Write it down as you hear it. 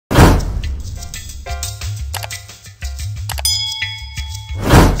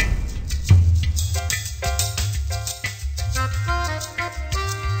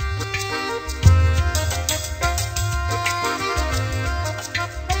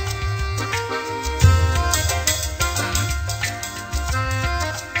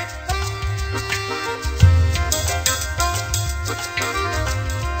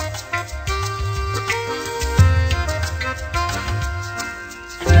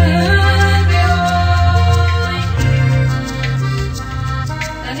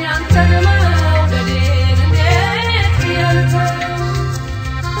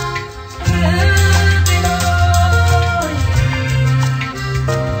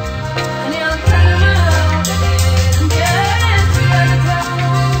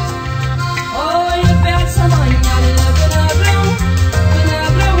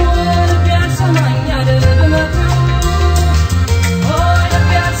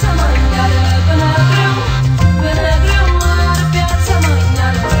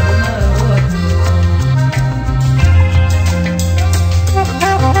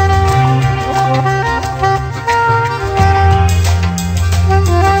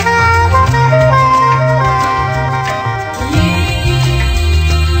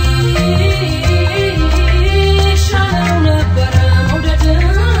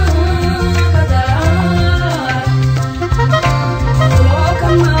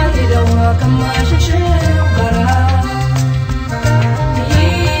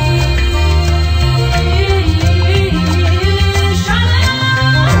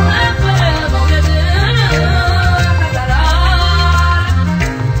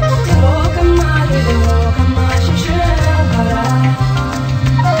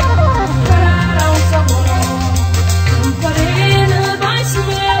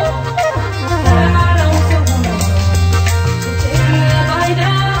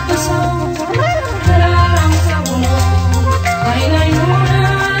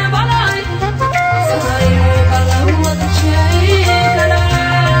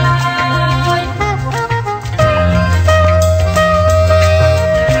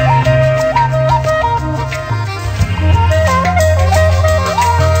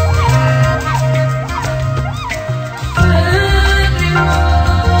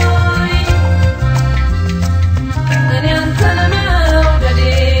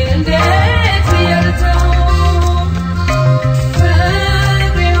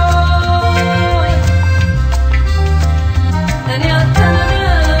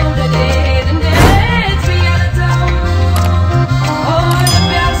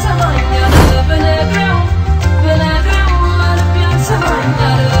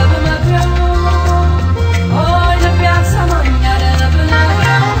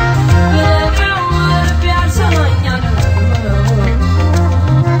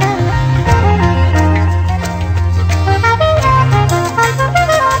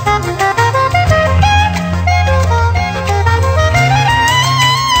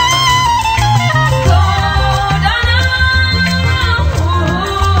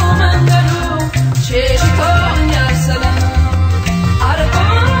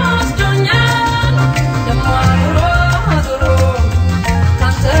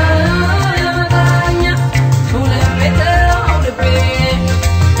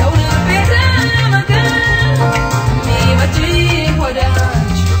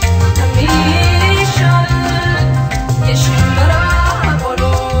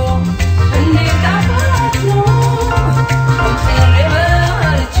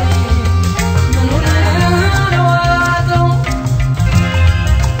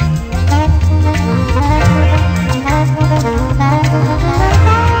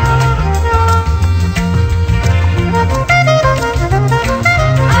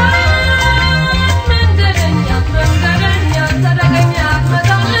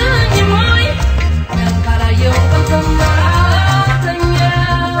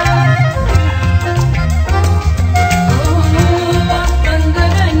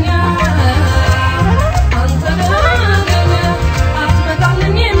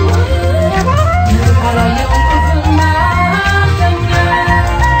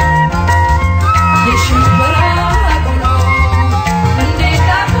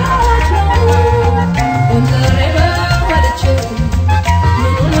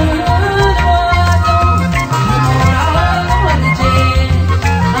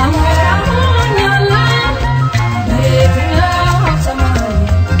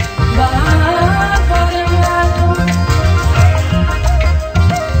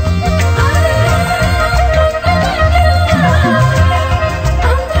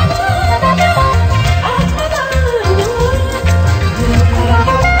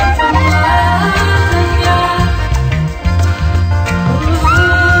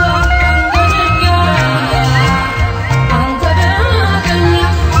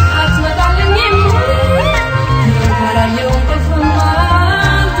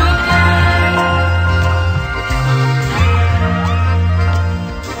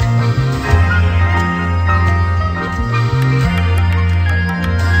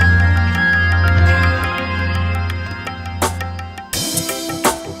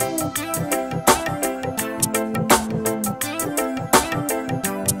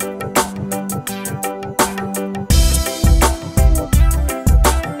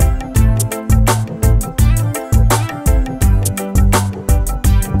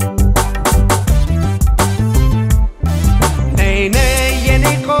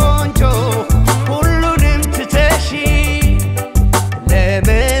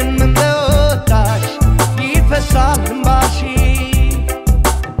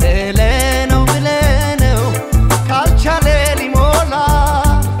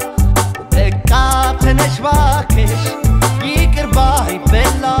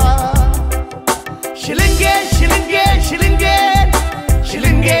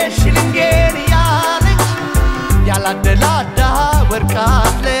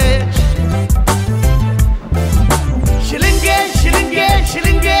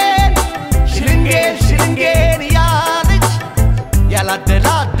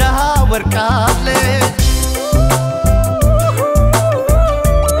ያላደላዳ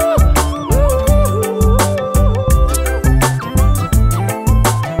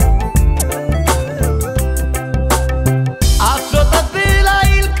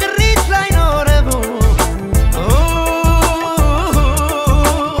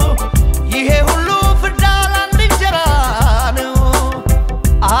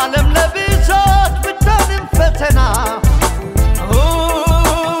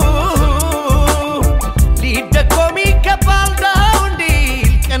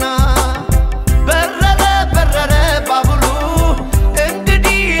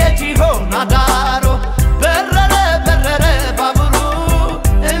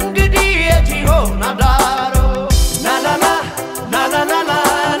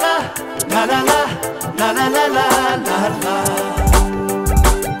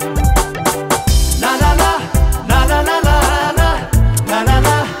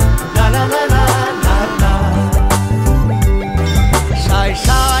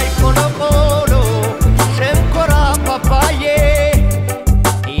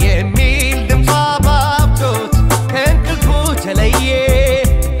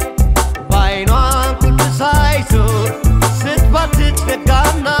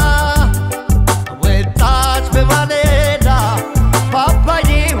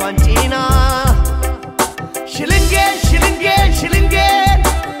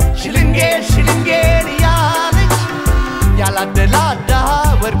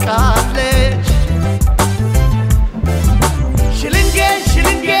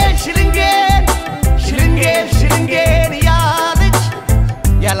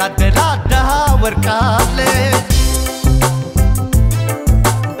ወርቃለች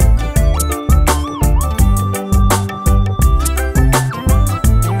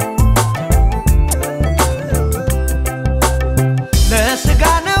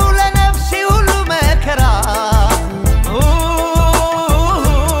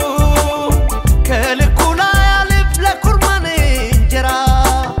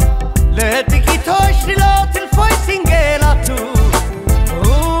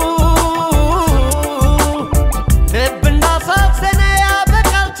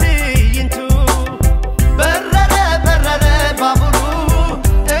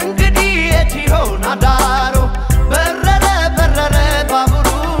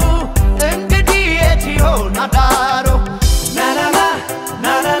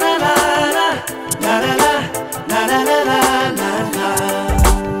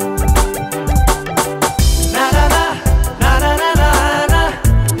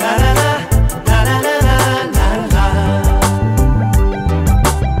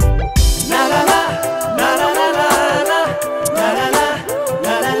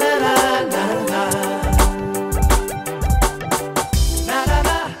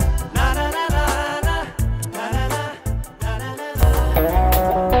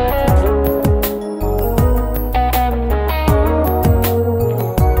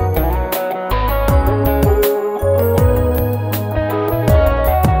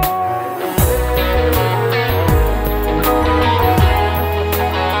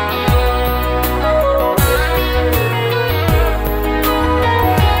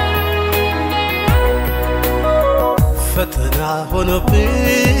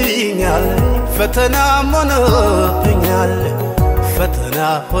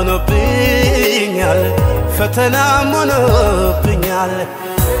ፈተና ሆኖብኛል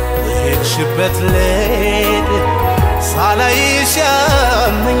የሄድሽበት ልሄድ ሳላይሽ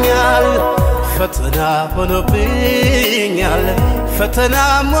ያመኛል ፈተና ሆኖብኛል ፈተና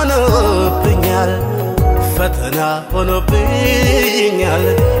ሆኖብኛል ፈተና ሆኖብኛል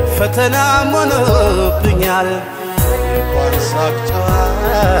ፈተና ሆኖብኛል እንኳን ሳቅ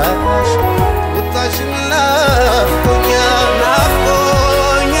ጨዋታሽ ውጣሽን ናፍቆኛል ናፍቆኛል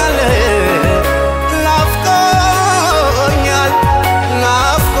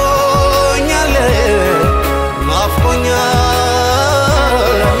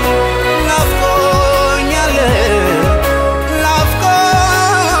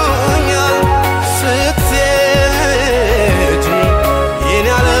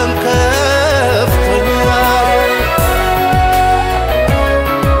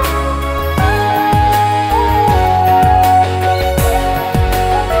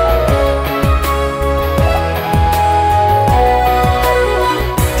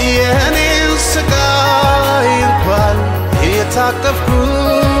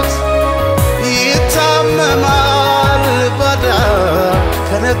ታቀፍኩት ይታመማል ባዳ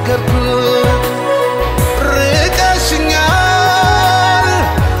ከነገርኩት ርቀሽኛል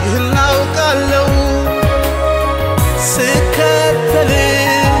ይህን አውቃለሁ ስከተልሽ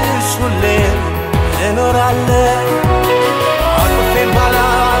አለ አቅፌን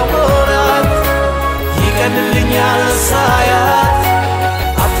ባላወራት ይቀልልኛል ሳያት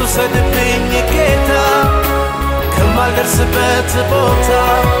አትውሰድብኝ ጌታ ከማልደርስበት ቦታ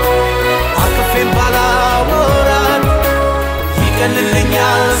አቅፌን ባላወራት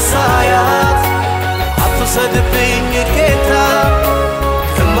ይቀልልኛል ሳያት አትውሰድብኝ ጌታ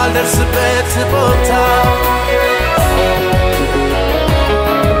ከማልደርስበት ቦታ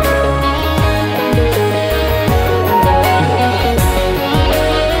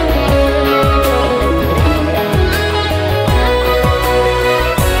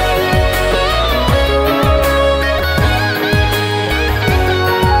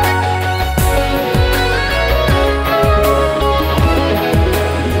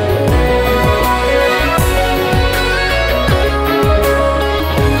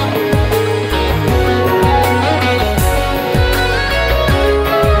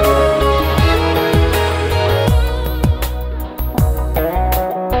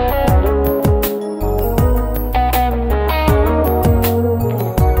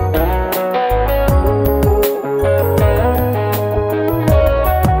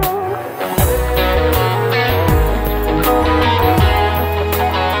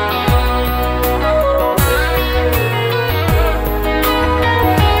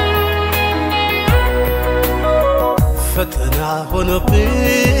ፈተና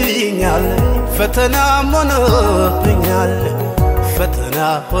ሆኖብኛል ፈተና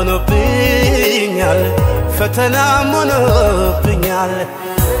ሆኖብኛል ፈተና ሆኖብኛል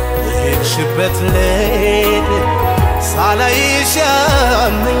የሽበት ለድ ሳላይሽ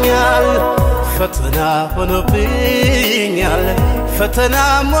ያመኛል ፈተና ሆኖብኛል ፈተና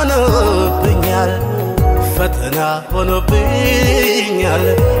ሆኖብኛል ፈተና ሆኖብኛል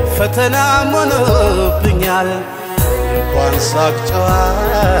ፈተና ሆኖብኛል እንኳን ሳቅ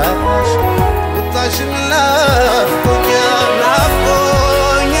ጨዋሽ ቁጣሽን ናፍቆኛል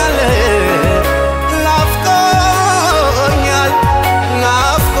ናፍቆኛል ናፍቆኛል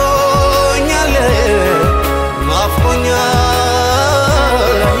ናፍቆኛል ናፍቆኛል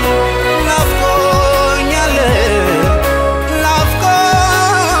ናፍቆኛል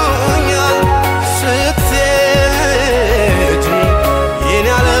ናፍቆኛል ስትሄጂ የኔ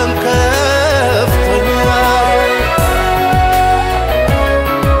ዓለም ከፍቶኛል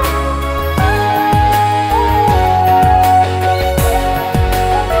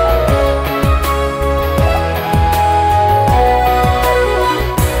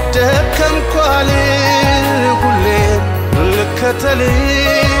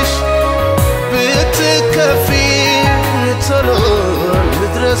ከተልሽ ብትከፊ ቶሎ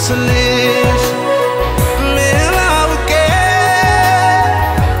ልድረስልሽ ምን አውቄ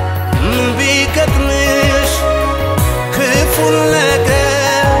ምን ቢገጥምሽ ክፉን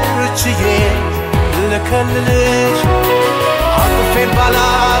ነገር ችዬ ልከልልሽ አቅፌን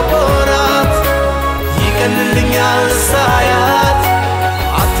ባላወራት ይቀልልኛል ሳያት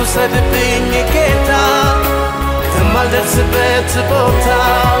አትውሰድብኝ ጌታ ከማልደርስበት ቦታ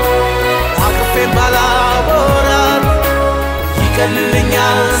አቅፌን ባላወራት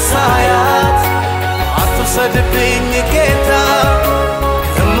ይቀልልኛል ሳያት አትውሰድብኝ ጌታ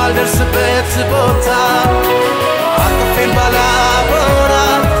ከማልደርስበት ቦታ አቅፌን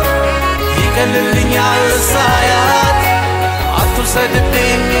ባላወራት ይቀልልኛል ሳያት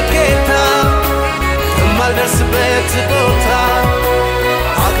አትውሰድብኝ ጌታ ከማልደርስበት ቦታ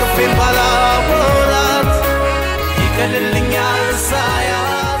አቅፌን ባላወራት ይቀልልኛል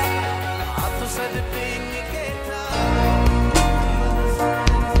ሳያት አትውሰድብኝ ጌታ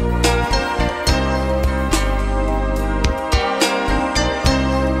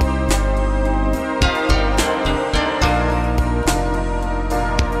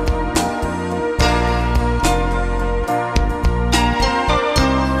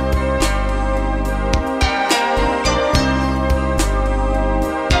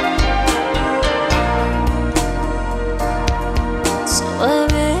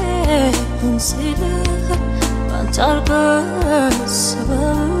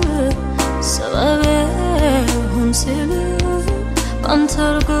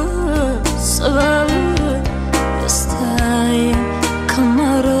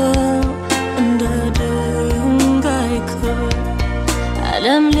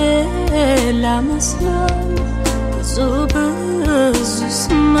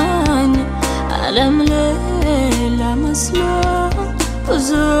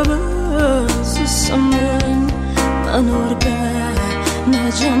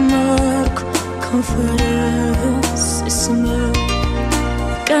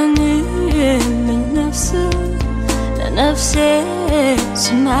ለነፍሴ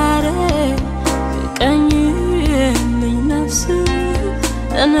ስማረ ቀኝ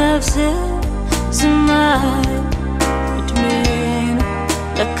ነፍሴ ዝማሬ እድሜን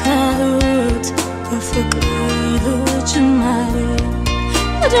ለካሁት በፍቅር ጅማሬ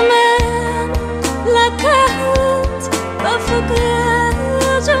እድሜን ለካሁት በፍቅር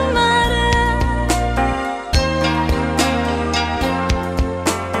ጅማሬ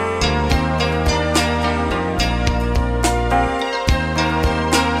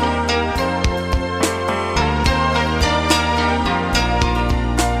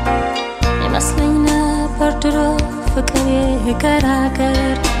ይመስለኝ ነበር ድሮ ፍቅሬ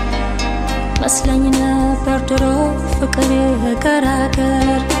ገራገር መስለኝ ነበር ድሮ ፍቅሬ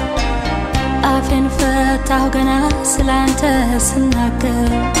ገራገር አፌን ፈታሁ ገና ስላንተ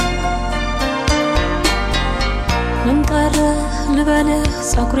ስናገር ምን ቀረ ልበልህ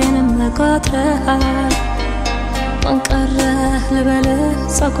ጸጉሬንም ቆጥረሃል ምን ቀረ ልበልህ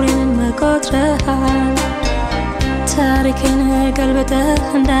ጸጉሬንም ቆጥረሃል ታሪኬን ገልብጠህ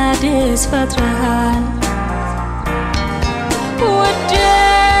እንደ አዲስ ፈጥረሃል ውዴ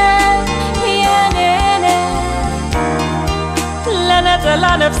የኔ ለነጠላ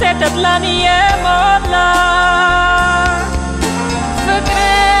ነፍሴ ተድላን የሞላ ፍቅሬ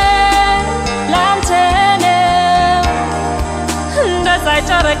ላንተ ነው እንደ ፀሐይ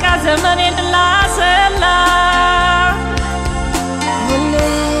ጨረቃ ዘመኔን ላሰላ ሁሌ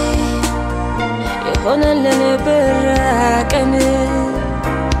የሆነልን ብራቀን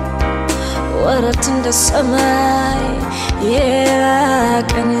ወረት እንደ ሰማይ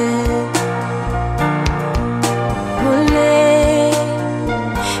የራቀን ሁሌ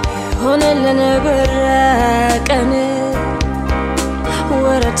የሆነልን ብራቀን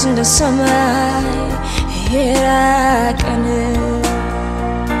ወረት እንደ ሰማይ የራቀን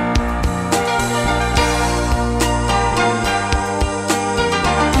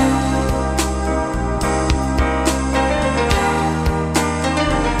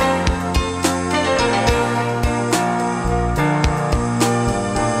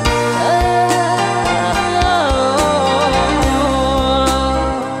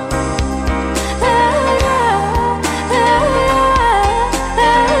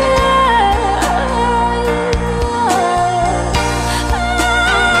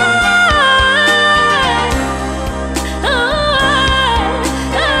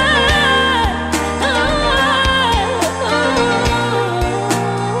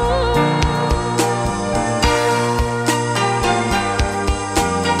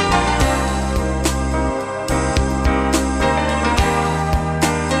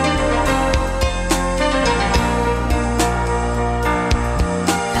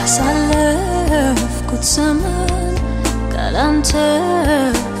ያሳለፍኩት ዘመን ካላንተ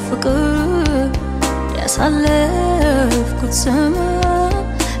ፍቅር ያሳለፍኩት ዘመን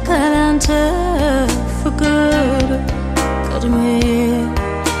ካላንተ ፍቅር ቀድሜ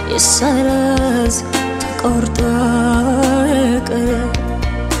ይሰረዝ ተቆርጦ ይቅር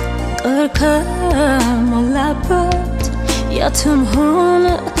ከሞላበት የትም ሆነ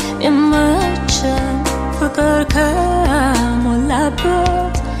ይመቸን ፍቅር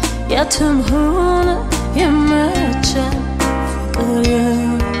ከሞላበት የትም ሆነ ይመቸን ፍቅር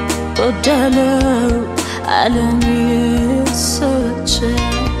የጎደለው ዓለም ይሰለቸን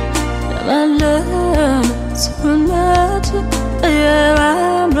ለመለም ሰውነት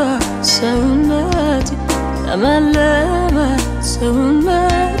የባምራ ሰውነት ለመለም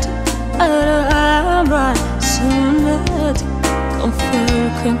ሰውነት አምራ ሰውነት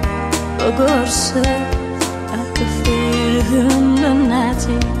ከንፈርክን በጎርስ አቅፌህን እናቴ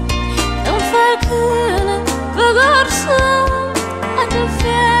ከንፈርክን በጎርስ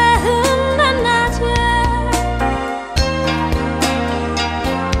አቅፌህን እናቴ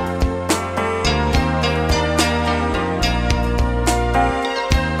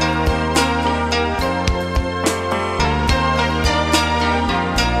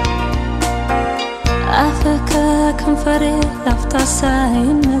አፈከ ከንፈሬ ላፍታ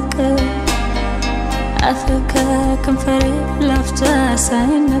ሳይነቀል አፈከ ከንፈሬ ላፍታ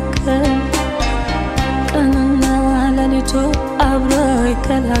ሳይነቀል ቀንና ሌሊቱ አብሮ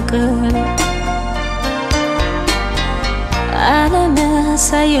ይቀላቀል ዓለም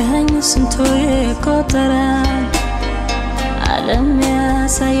ያሳየኸኝ ስንቱ ይቆጠራል ዓለም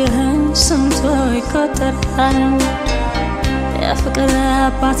ያሳየኸኝ ስንቱ ይቆጠራል የፍቅር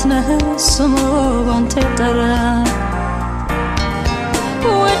አባት ነህ ስሙ ባንተ ይጠራል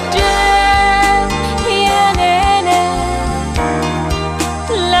ውዴ የኔ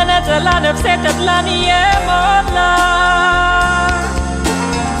ለነጠላ ነፍሴ ተድላን የሞላ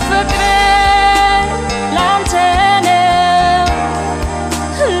ፍቅሬ ላንተ ነው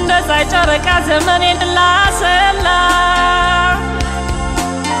እንደ ፀሐይ ጨረቃ ዘመኔን ላሰላ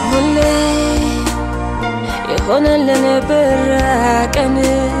ሁሌ የሆነልን በራቀን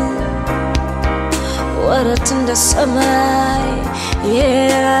ወረት እንደ ሰማይ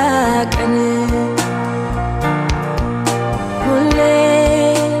የራቀን ሁሌ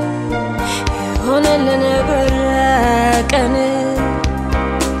የሆነልን በራቀን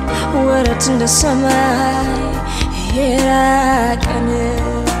ወረት እንደ ሰማይ የራቀን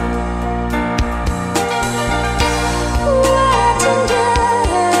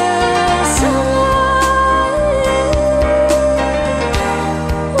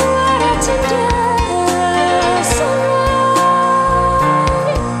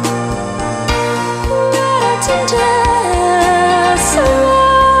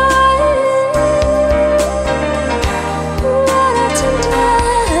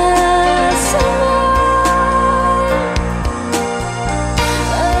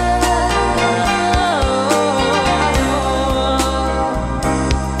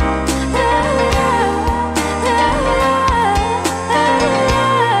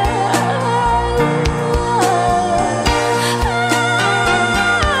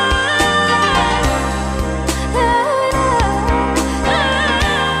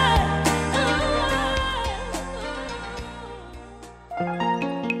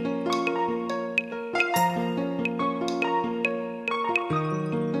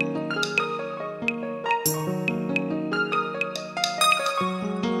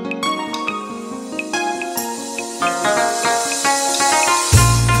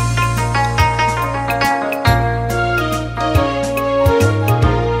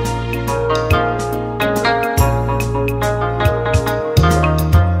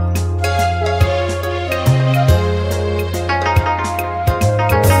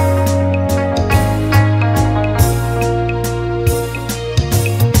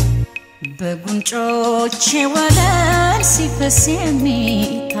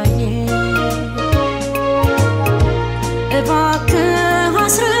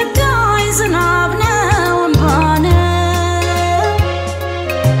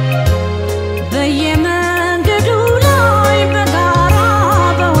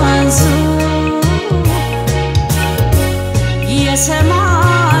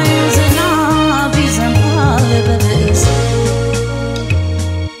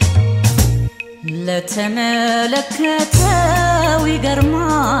ለተመለከተው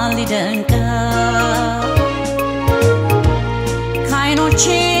ይገርማል ይደንቃል ካይኖቼ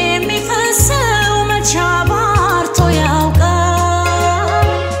የሚፈሰው መቻ ባርቶ ያውቃል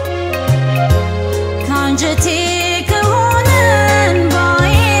ካንጀቴ ከሆነ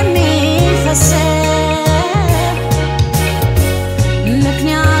እንባዬ የሚፈሰው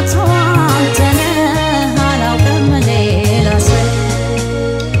ምክንያቱ አንተ ነህ አላውቅም ሌላ ሰው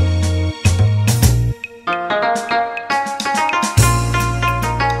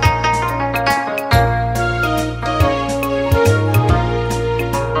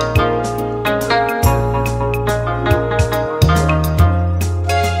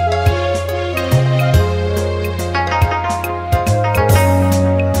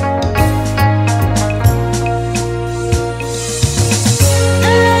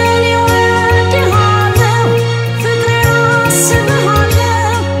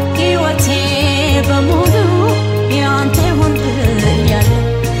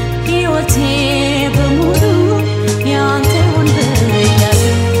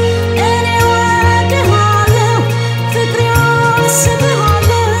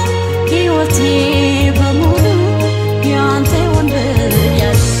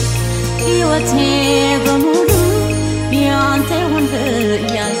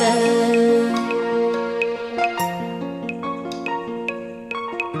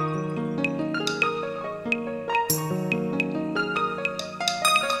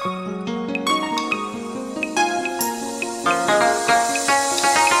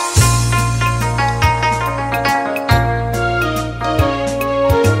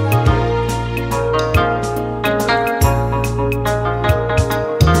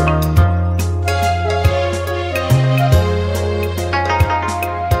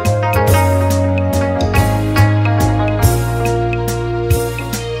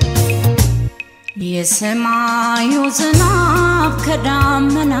የሰማዩ ዝናብ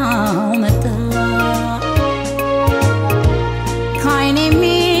ከዳመናው መጣ ካይኔ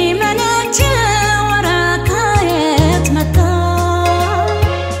የሚመነጭ ወረቀት መጣ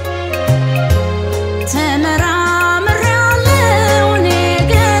ተመራምሬያለሁ እኔ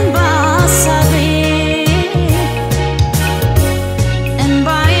ግን በሀሳቤ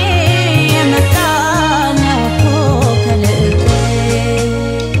እንባዬ የመጣ ነው እኮ ከልቤ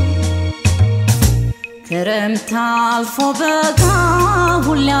ክረምት አልፎ በጋ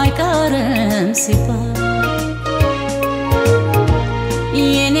ሁሌ አይቀርም ሲባል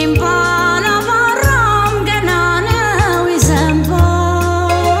የኔም ባላባራም ገና ነው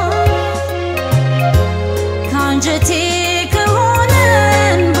ይዘንባል ካንጀቴ ከሆነ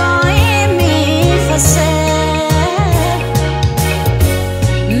እንባዬ የሚፈሰው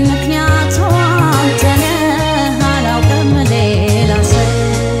ምክንያቱ አንተ ነህ አላውቅም ሌላ ሰው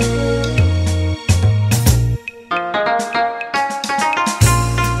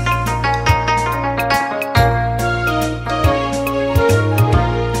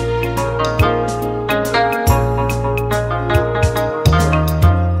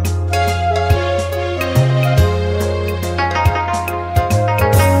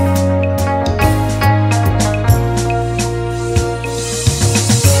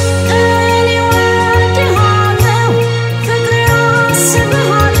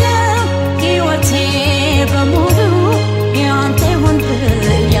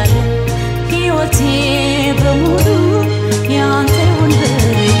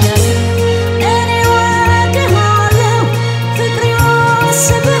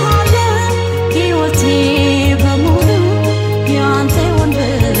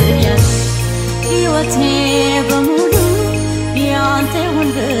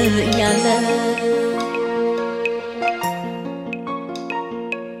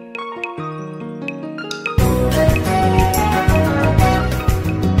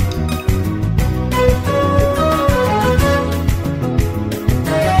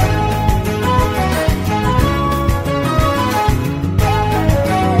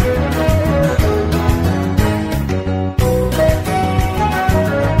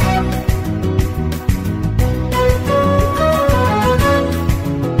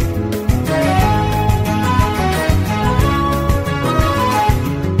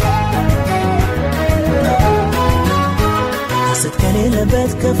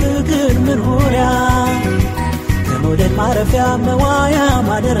ስትከሌለበት ከፍቅር ምንሆሪያ ከመውደድ ማረፊያ መዋያ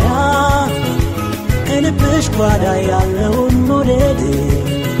ማደሪያ ከልብሽ ጓዳ ያለውን መውደድ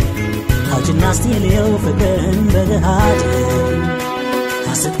አውጅና ስቲልየው ፍቅርን በገሃድ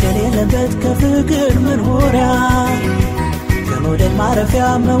ስትከሌለበት ከፍቅር ምንሆሪያ ከመውደድ ማረፊያ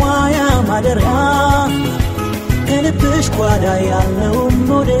መዋያ ማደሪያ ከልብሽ ጓዳ ያለውን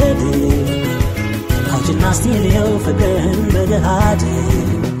መውደድ አውጅና ስቲልየው ፍቅርን በገሃድ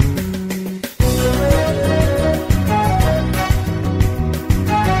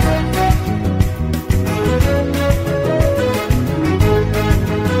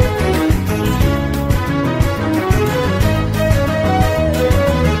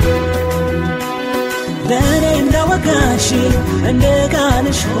ለእኔ እንዳወጋሽ እንደ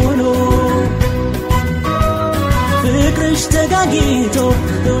ቃልሽ ሆኖ ፍቅርሽ ተጋጊቶ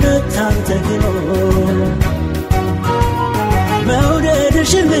እውነት ታንተግኖ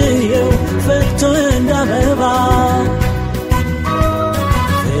መውደድሽን ልየው ፈክቶ እንዳበባ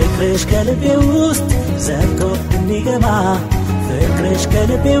ፍቅርሽ ከልቤ ውስጥ ዘልቆ እንዲገባ ፍቅርሽ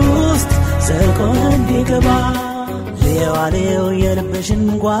ከልቤ ውስጥ ዘልቆ እንዲገባ ልየው አልየው የልብሽን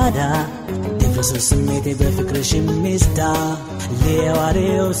ጓዳ የፍቅር ስሜቴ በፍቅርሽ ሚስታ ልየው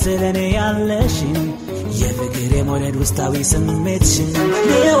አልየው ስለኔ ያለሽን የፍቅር የመውደድ ውስጣዊ ስሜትሽን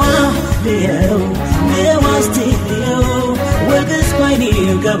ልየዋ ልየው ልየዋ እስቲ ልየው ወግስ ባይኔ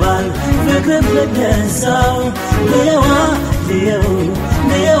ይገባል ፍቅር በደሳው ልየዋ ልየው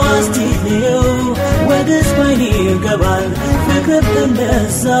ልየዋ እስቲ ልየው ወግስ ባይኔ ይገባል ፍቅር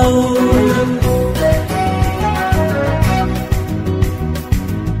በደሳው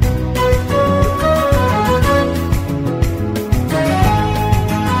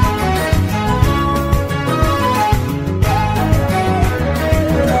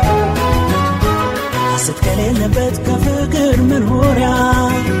ስትከሌለበት ከፍቅር ምንሆሪያ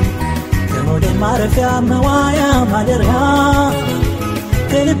ከመውደድ ማረፊያ መዋያ ማደሪያ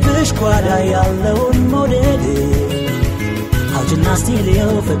ከልብሽ ጓዳ ያለውን መውደድ አውጅና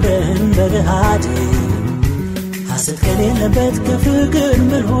ስቲልየው ፍቅርን በገሃድ ስትከሌለበት ከፍቅር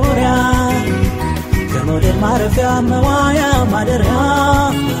ምንሆሪያ ከመውደድ ማረፊያ መዋያ ማደሪያ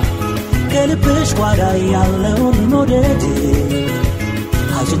ከልብሽ ጓዳ ያለውን መውደድ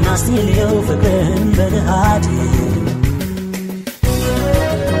አውጅና ስቲልየው ፍቅርን በገሃድ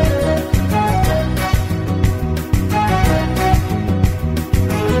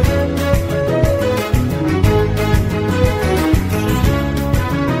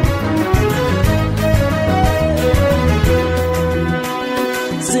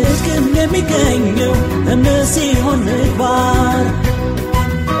ጽድቅም የሚገኘው እምነት ሲሆን ምግባር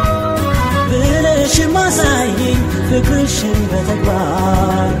ብለሽ ማሳየኝ ፍቅርሽን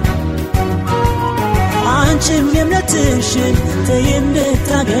በተግባር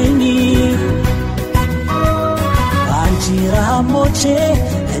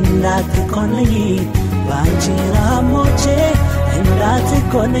እንዳትኮነኝ ባንቺ ራሞቼ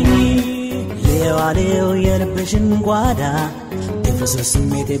እንዳትኮነኝ ሌዋሌው የልብሽን ጓዳ ድፍስ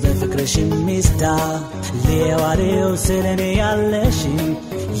ስሜቴ በፍቅርሽ ሚስዳ ሌዋሌው ስለኔ ያለሽን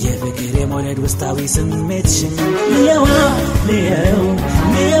የፍቅር የሞለድ ውስጣዊ ስሜትሽን ሌዋ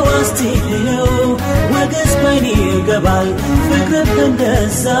እስቲ ሌው ወገስ ባይኔ ይገባል ፍቅር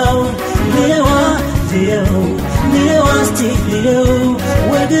እንደዛው ሌዋ እስቲ ሌው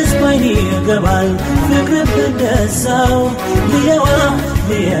ወገስ ባይኔ ይገባል ፍቅር እንደዛው ሌዋ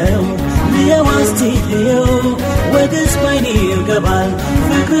እስቲ ሌው ወገስ ባይኔ ይገባል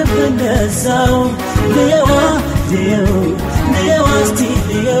ፍቅር እንደዛው ሌዋ እስቲ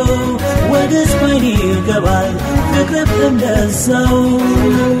ሌው ወገስ ባይኔ ይገባል ፍቅር እንደዛው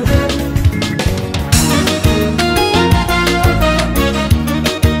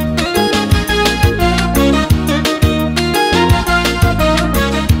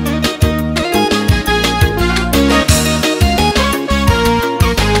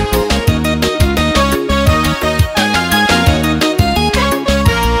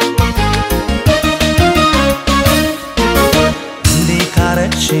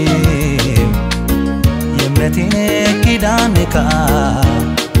ኪዳንካ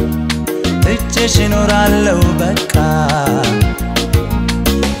እጭሽ ኖራለው በቃ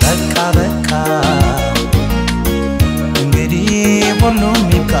እንግዲህ ሁሉም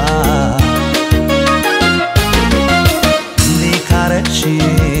ይብቃ ሊካረሽ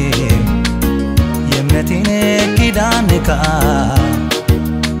የእምነቴን ኪዳንካ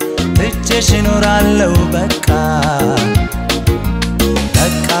እጭሽ ኖራለው በቃ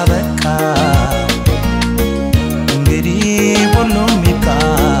ሁሉም ይብቃ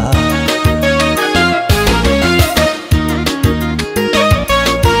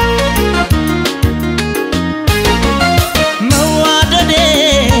መዋደዴ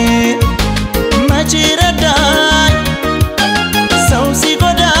መቼ ረዳኝ ሰው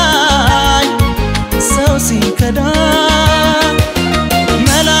ሲጎዳኝ ሰው ሲከዳኝ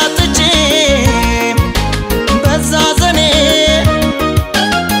መላጥቼ በዛ ዘኔ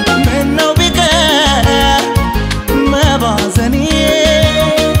ምነው ቢቀር መባዘኔ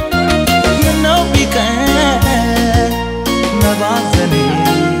ምነው ቢቀር መባዘኔ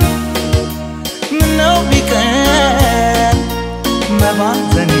ምነው ቢቀር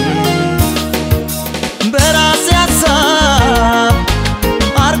መባዘኔ በራሴ ሀሳብ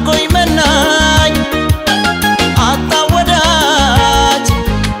አርጎኝ መናኝ አጣ ወዳጅ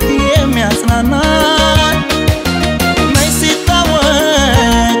የሚያጽናናኝ መች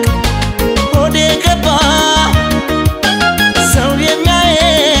ሲታወቅ ሆዴ ገባ ሰው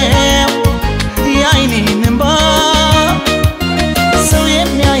የሚያየው የዓይኔን እንባ ሰው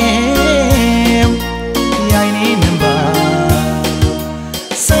የሚያየው የዓይኔን እንባ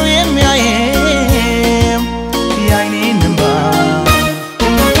ሰው የሚያየው የዓይኔን እንባ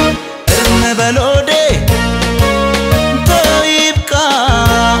እርም በሎዴ ተው ይብቃ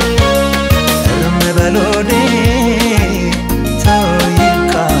እርም በሎዴ ተው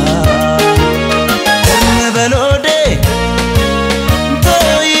ይብቃ እርም በሎዴ ተው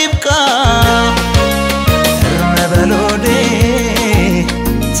ይብቃ እርም በሎዴ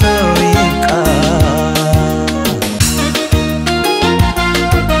ተው ይብቃ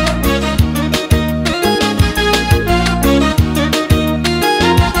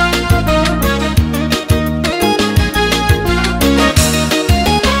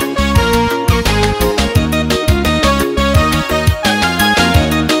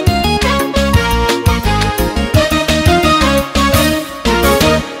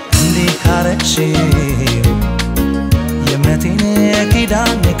እንዲካረሽ የእምነቴን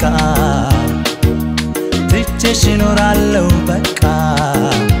ኪዳንካ ትቼሽ ኖራለው በቃ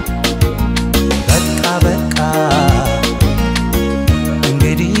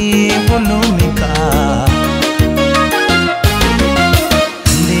እንግዲህ ሁሉም ይብቃ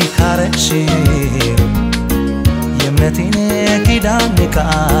እንዲካረሽ የእምነቴን ኪዳንካ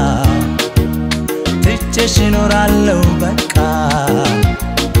ትቼሽ ኖራለው በቃ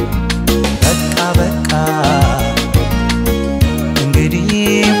እንግዲህ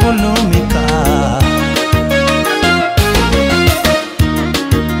ሁሉም ይብቃ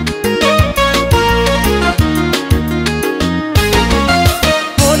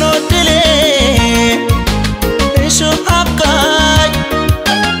ሆኖ ድሌ እሾህ አብቃኝ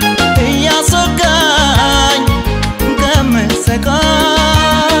እያስወጋኝ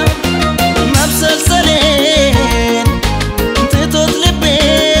ከምሰቃኝ መብሰልሰሌን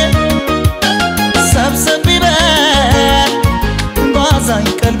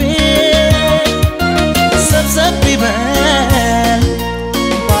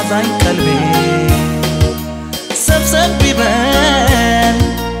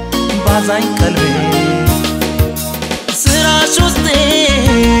አዛኝ ቀልቤ ስራሽ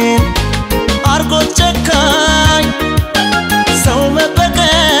ውስጤን አርጎ ጨካኝ ሰው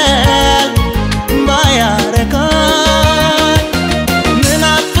መበቀል ባያረጋኝ ምን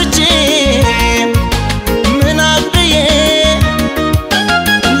አጥፍቼ ምን አግብዬ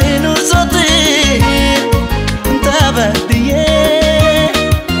ልኑር ዞትር ተበድዬ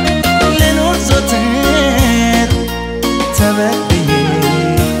ልኑር ዞትር ተበድዬ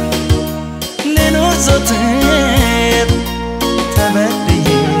ልኑር ዞትር ተበድዬ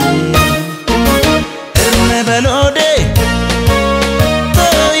እርም በሎዴ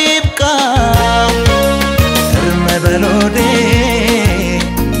ተይብቃ እርም በሎዴ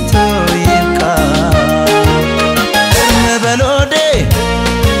ተይብቃ እርም በሎዴ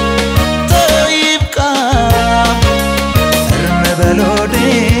ተይብቃ እርም በሎዴ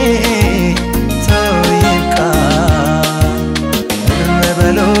ተይብቃ እርም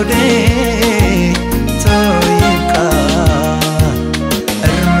በሎዴ ተይብቃ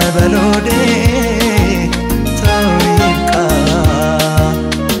እርም በሎዴ ተይብቃ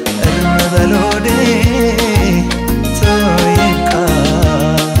እርም በሎዴ ተይብቃ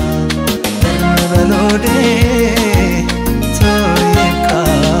እርም በሎዴ ተይብቃ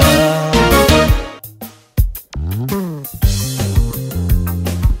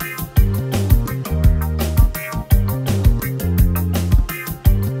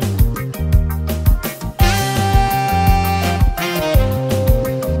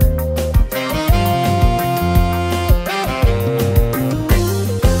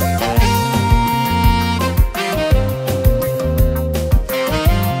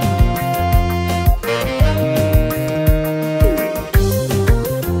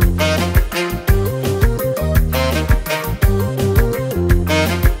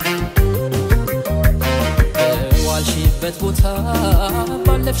ዋልሽበት ቦታ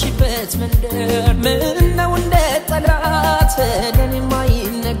ባለፍሽበት መንደር ምነው እንደ ጠላት ለኔ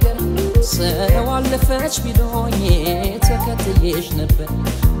ማይነገር ሰው አለፈች ቢሎኝ ተከትዬሽ ነበር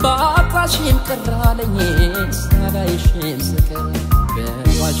ባጣሽም ቅራለኝ ሳላይሽም ስቀር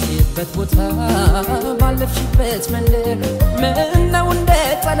በዋልሽበት ቦታ ባለፍሽበት መንደር ምነው እንደ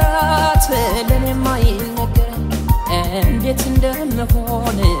ጠላት ለኔ ማይነገር እንዴት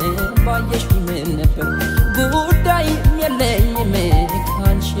እንደምሆን ባየሽ ምን ነበር ጉዳይ የለኝም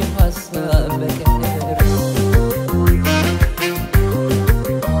ካንቺ ሐሳብ በቀር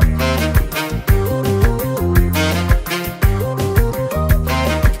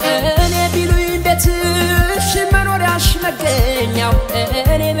እኔ ቢሉኝ ቤትሽ መኖሪያሽ መገኛው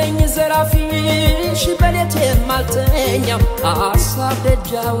እኔ ነኝ ዘራፊሽ በሌት የማልተኛው ሐሳብ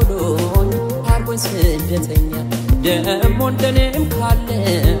ደጃውሎኝ አርጎኝ ስደተኛ ደሞ እንደኔም ካለ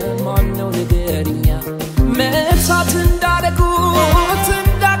ማነው ንገርኛ መሳት እንዳረጉት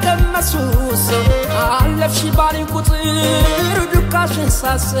እንዳቀመሱ ሰው አለፍሽ ባለኝ ቁጥር ዱካሽን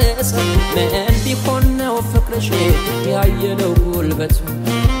ሳሰሰው ምን ቢሆን ነው ፍቅርሽ ያየለው ጉልበቱ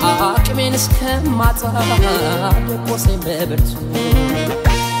አቅሜን እስከማጣ ደቆሰኝ በብርቱ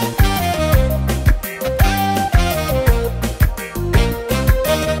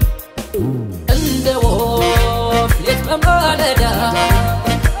እንደ ወፍ ሌት በማለዳ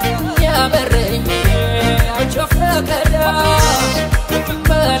ያበረኝ አጨፈቀዳ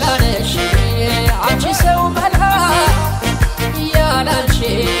በላነሽ አንቺ ሰው መላ ያላንቺ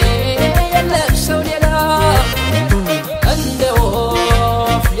የለም ሰው ሌላ እንደ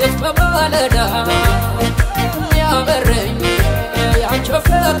ወፍ ሌት በማለዳ ያበረኝ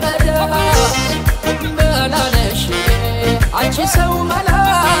አጨፈቀዳ በላነሽ አንቺ ሰው መላ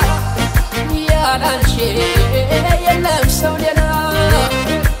ያላንቺ የለም ሰው ሌላ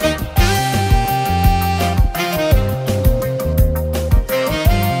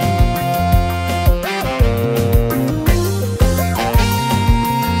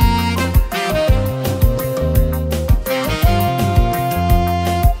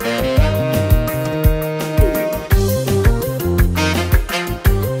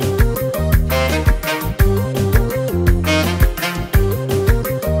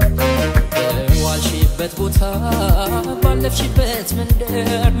ቦታ ባለፍሽበት መንደር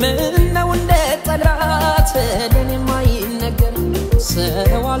ምነው እንደ ጠላት ለኔ ማይነገር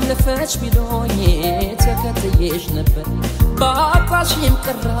ሰው አለፈች ቢሎኝ ተከትዬሽ ነበር ባጣሽም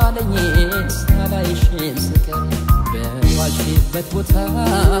ቅራለኝ ሳላይሽም ስቀር በዋልሽበት ቦታ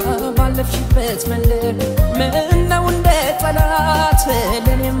ባለፍሽበት መንደር ምነው እንደ ጠላት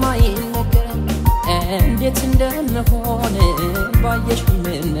ለኔ ማይነገር እንዴት እንደምሆን ባየሽ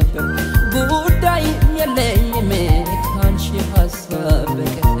ምን ነበር ጉዳይ የለኝም ካንቺ ሐሳብ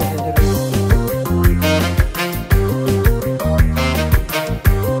በቀር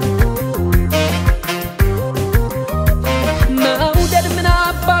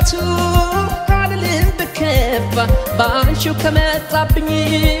ካንቺው ከመጣብኝ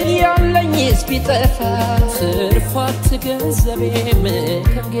ያለኝስ ቢጠፋ ትርፋት ገንዘቤም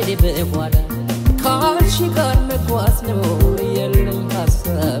ከእንግዲህ በኋላ ካንቺ ጋር መጓዝ ነው የለኝ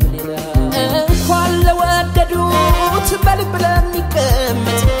ሀሳብ ሌላ እንኳን ለወደዱት በልብ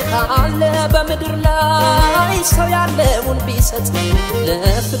ለሚቀመጥ ካለ በምድር ላይ ሰው ያለውን ቢሰጥ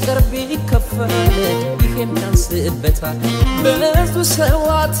ለፍቅር ቢከፈል ይሄም ያንስበታል ብዙ ሰው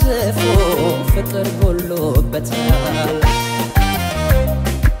አትፎ ፍቅር ጎሎበታል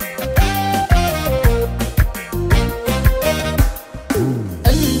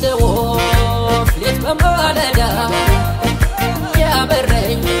እንደ ወፍ ሌት በማለዳ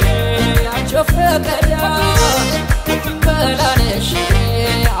ያበረኝ ያንቺው ፈቀዳ በላነሽ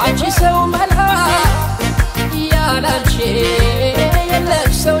አንቺ ሰው መላ ያላንቺ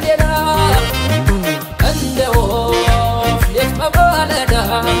የለም ሰው ሌላ እንደ ወፍ ሌት በማለዳ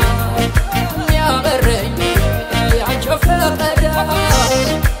ያበረኝ ያንቺው ፈቀዳ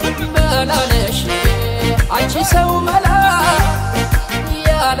በላነሽ አንቺ ሰው መላ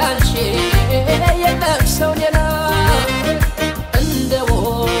ያላንቺ የለም ሰው ሌላ እንደ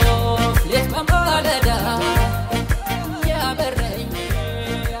ወፍ ሌት በማለዳ ያበረኝ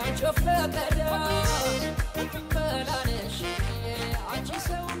ያንቺው ፈቀዳ በላነሽ አንቺ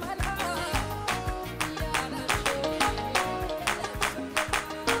ሰው መላ ያላንቺ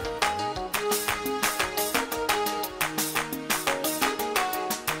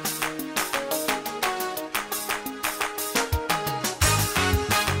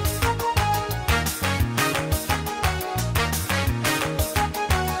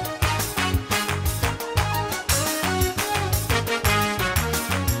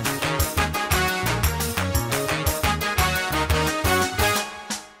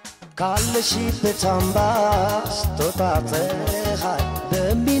ካለሽበት አምባስ ተጣጣሃይ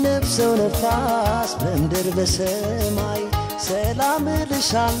በሚነፍሰው ነፋስ በምድር በሰማይ ሰላም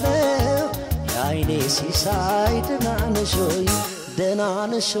ልሻለው የዓይኔ ሲሳይ ደህና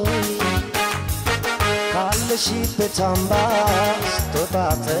ነሽ ሆይ ካለሽበት አምባስ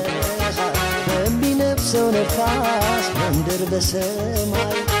ተጣጣሃይ በሚነፍሰው ነፋስ በምድር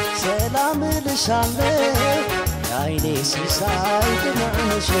በሰማይ ሰላም ልሻለው የዓይኔ ሲሳይ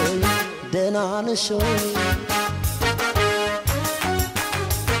ደህና ነሽ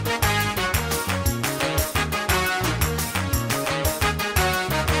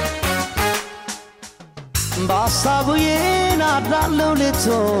በሐሳቡ የናዳለው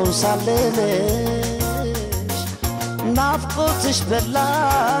ልትሆን ሳለለሽ ናፍቆትሽ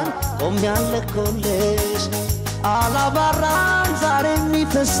በላን ቆሜያለሁልሽ አላባራን ዛሬም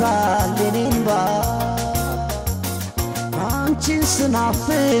ይፈሳል የኔ እንባ አንቺን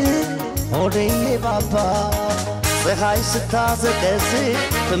ስናፍቅ ሆዴ ባባ ፀሐይ ስታዘቀዝቅ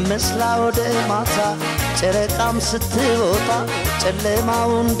ትመስላ ወደ ማታ ጨረቃም ስትወጣ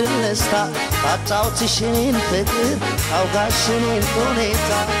ጨለማውን ድል ነስታ ታጫውትሽን ፍቅር አውጋሽን ሁኔታ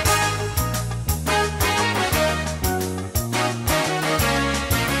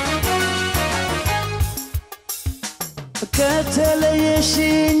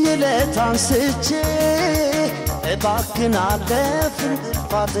ከተለየሽኝ ዕለት አንስቼ እባክን አለፍን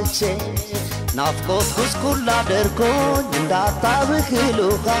ፋትቼ ናፍቆት ጉስቁል አድርጎኝ እንዳታብክል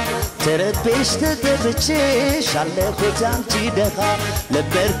ውሃ ተረቤሽ ተገብቼሽ አለሁት አንቺ ደኻ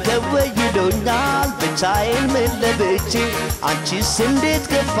ለበርከው ይሉኛል ብቻዬን ምን ለብቼ አንቺስ እንዴት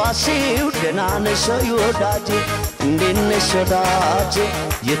ገፋሽው ደህና ነሽ ወይ ወዳጄ እንዴት ነሽ ወዳጄ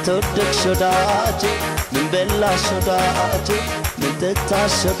የተወደድሽ ወዳጄ ምን በላሽ ወዳጄ ምን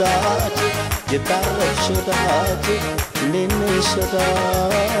ጠጣሽ ወዳጄ የታረፍሽ ወዳጄ እንዴት ነሽ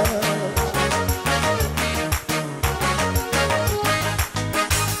ወዳጄ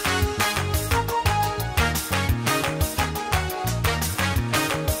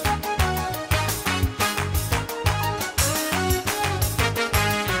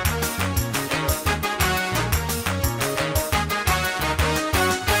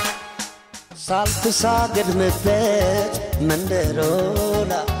ሳልተሳገድምበት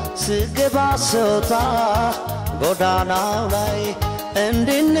መንደሮላ ስገባ ስወጣ ጎዳናው ላይ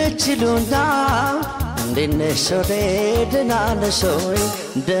እንዴት ነሽ ይሉኛል እንዴት ነሽ ወዴ ደህና ነሽ ወይ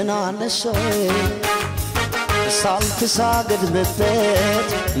ደህና ነሽ ወይ ሳልተሳገድምበት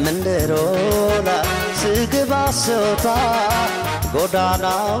መንደሮላ ስገባ ስወጣ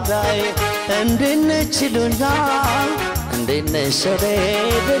ጎዳናው ላይ እንዴት ነሽ ይሉኛል እንዴት ነሽ ወዴ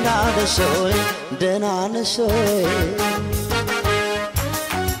ደህና ነሽ ወይ ደህና ነሽ ወይ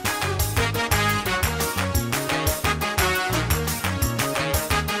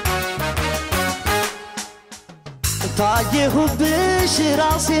ታየሁብሽ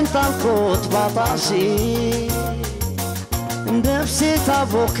ራሴን ታልኩት ባጣሽ ነፍሴ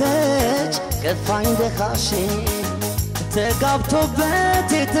ታቦከች ገፋኝ ደካሼ ተጋብቶበት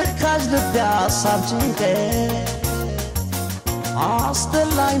የተካዥ ልቤ ሐሳብ ጭንቀት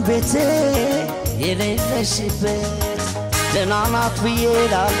አስጠላኝ ቤቴ የሌለሽበት ደህና ናት ብዬ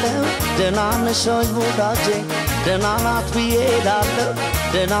እላለሁ ደህና ነሽ ወይ ወዳጄ ደህና ናት ብዬ እላለሁ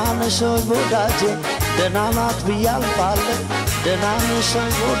ደህና ነሽ ወይ ወዳጄ ደህና ናት ብዬ አልፋለሁ ደህና ነሽ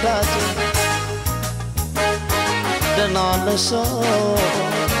ወይ ወዳጄ ደህና ነሽ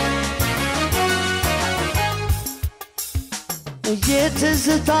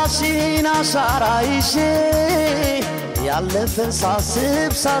የትዝታሽን አሻራ ይዤ ያለፈን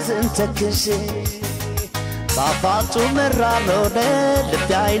ሳስብ ሳዝን ተክዤ ባባቱ መራር ሆነ ልቤ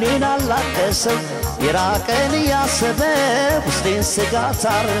አይኔን አላቀሰው የራቀን እያሰበ ውስጤን ስጋት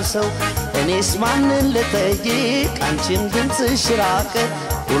አረሰው እኔስ ማንን ልጠይቅ አንቺን ድምፅሽ ራቀ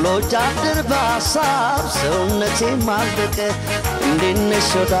ውሎ ጃድር በሐሳብ ሰውነቴም አለቀ እንዴት ነሽ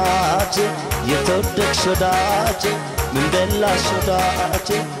ወዳጄ የተወደድሽ ወዳጄ ምን በላሽ ወዳጄ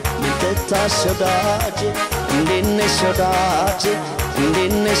ምን ጠጣሽ ወዳጄ እንዴት ነሽ ወዳጄ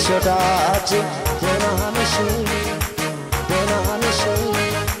እንዴት ነሽ ወዳጄ ደህና ነሽ ደህና ነሽ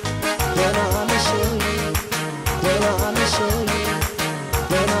ደህና ነሽ ደህና ነሽ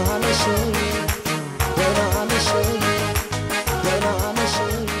ደህና ነሽ ደህና ነሽ ደህና ነሽ ደህና ነሽ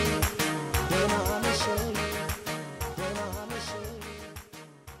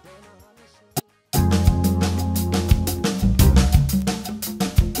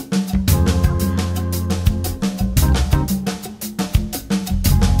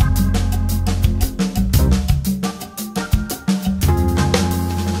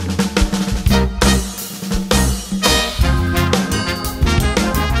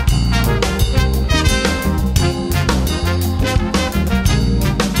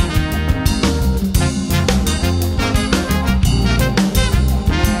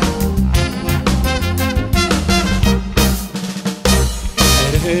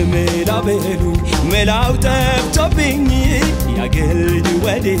መላው ጠፍቶብኝ ያገልድ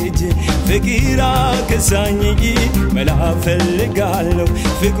ወዴጅ ፍቅራ ከሳኝ መላ ፈልጋለሁ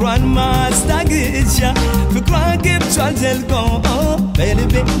ፍቅሯን ማስታግሻ ፍቅሯ ገብቷል ዘልቆ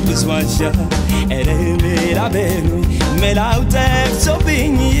በልቤ ብዙዋሻ እረሜላ በሉኝ መላው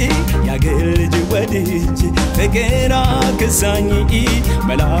ጠፍቶብኝ ያገልድ ወዴጅ ፍቅራ ከሳኝ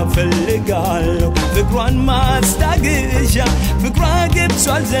መላ ፈልጋለሁ ፍቅሯን ማስታግሻ ፍቅሯ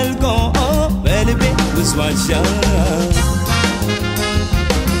ገብቷል ዘልቆ በልቤ ብዙዋሻ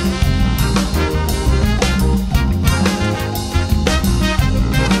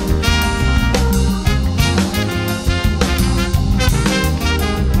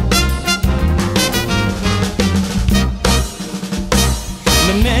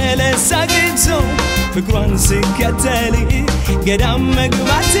መመለሳግቶ ፍቅሯን ስከተል ገዳም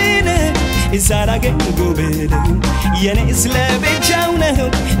መግባትን ሳላገኝ ጉብል የኔስ ለብቻው ነው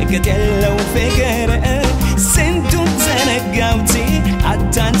ቅጥ የለው ፍቅር ስንቱን ዘነጋውት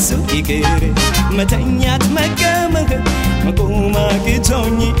አታንሱ ይቅር መተኛት መቀመጥ መቆም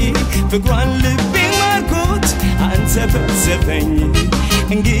አቅቶኝ ፍቅሯን ልቤ ማርኮት አንሰፈሰፈኝ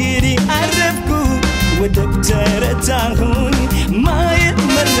እንግዲህ አረፍኩ ወደብ ተረታሁኝ ማየት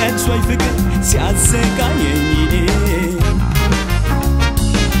መረጥሽ ወይ ፍቅር ሲያሰቃየኝ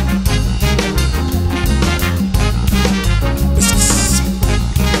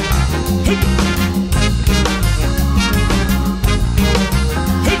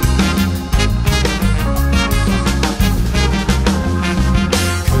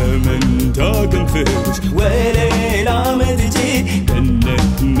ፍቅርሽ ወሌላ መጥቼ ገነት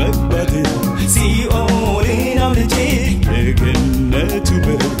መግባት ሲኦልን አምልጬ የገነቱ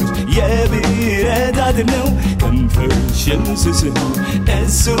በርሽ የብረት ነው ከንፈርሽን ስስም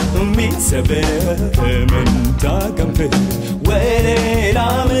እሱ የሚሰበር መንታ ከንፈር ወሌላ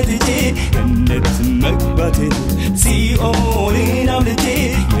መጥቼ ገነት መግባት ሲኦልን አምልጬ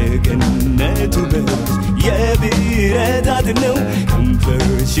የገነቱ በርሽ የብረት ነው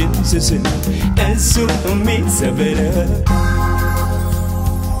ከንፈርሽን ስስም እሱ የሚሰበር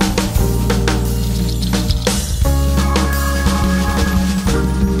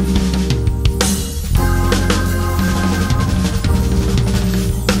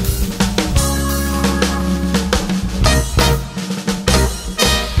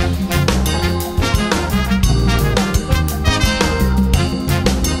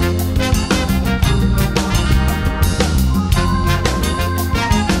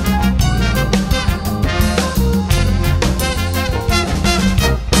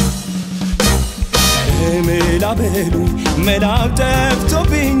በሉኝ መላው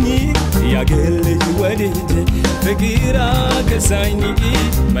ጠፍቶብኝ ያገር ልጅ ወድጄ ፍቅር አከሳኝ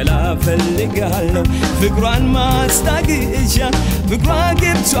መላ ፈልጋለሁ ፍቅሯን ማስታገሻ ፍቅሯ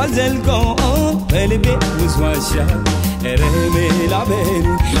ገብቷል ዘልቆ በልቤ ውስጥ ዋሻ ኧረ መላ በሉ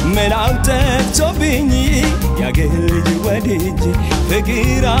መላው ጠፍቶብኝ ያገር ልጅ ወድጄ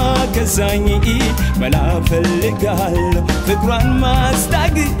ፍቅር አከሳኝ መላ ፈልጋለሁ ፍቅሯን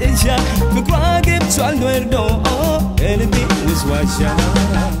ማስታገሻ ፍቅሯ ገብቷል ወርዶ በልቤ ውስጥ ዋሻ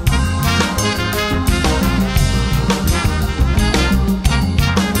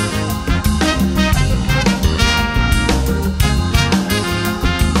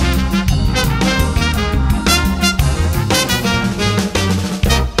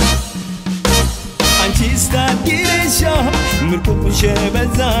ምርኩሽ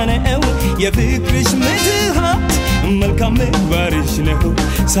በዛነው የፍቅርሽ ምትሃት መልካም ምግባርሽ ነው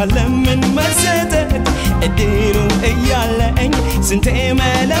ሳለምን መሰጠት እድሉ እያለኝ ስንቴ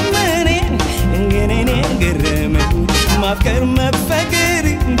መለመኔ እንገኔ ገረመኝ ማፍቀር መፈቀር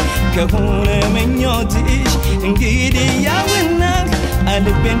ከሆነ ምኞትሽ እንግዲህ ያውና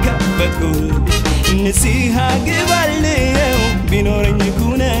አልቤን ከፈትኩልሽ ንስሐ ግባለሁ ቢኖረኝ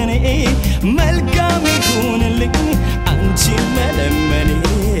ኩነኔ መልካም ይሁንልኝ አንቺ መለመኔ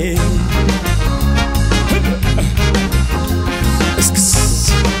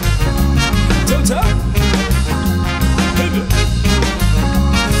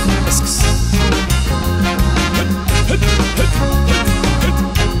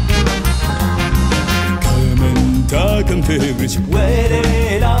ከመንታ ከንፈርሽ ወደ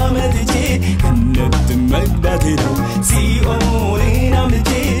ሌላ መጥቼ ገነት መግባቴ ነው ሲኦልን አምልጬ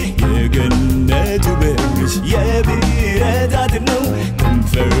የገነቱ በርሽ የብረት አጥር ነው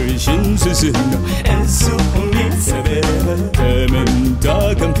ከንፈርሽን ስስል ነው እሱ የሚሰበር ከመንታ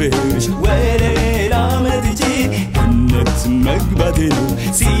ከንፈርሽ ወደ ሌላ መጥቼ ገነት መግባቴ ነው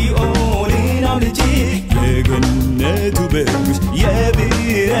ሲኦልን አምልጬ የገነቱ በርሽ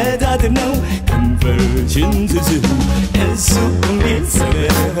የብረት አጥር ነው ከንፈርሽን ስስል ነው እሱ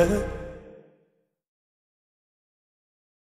የሚሰበር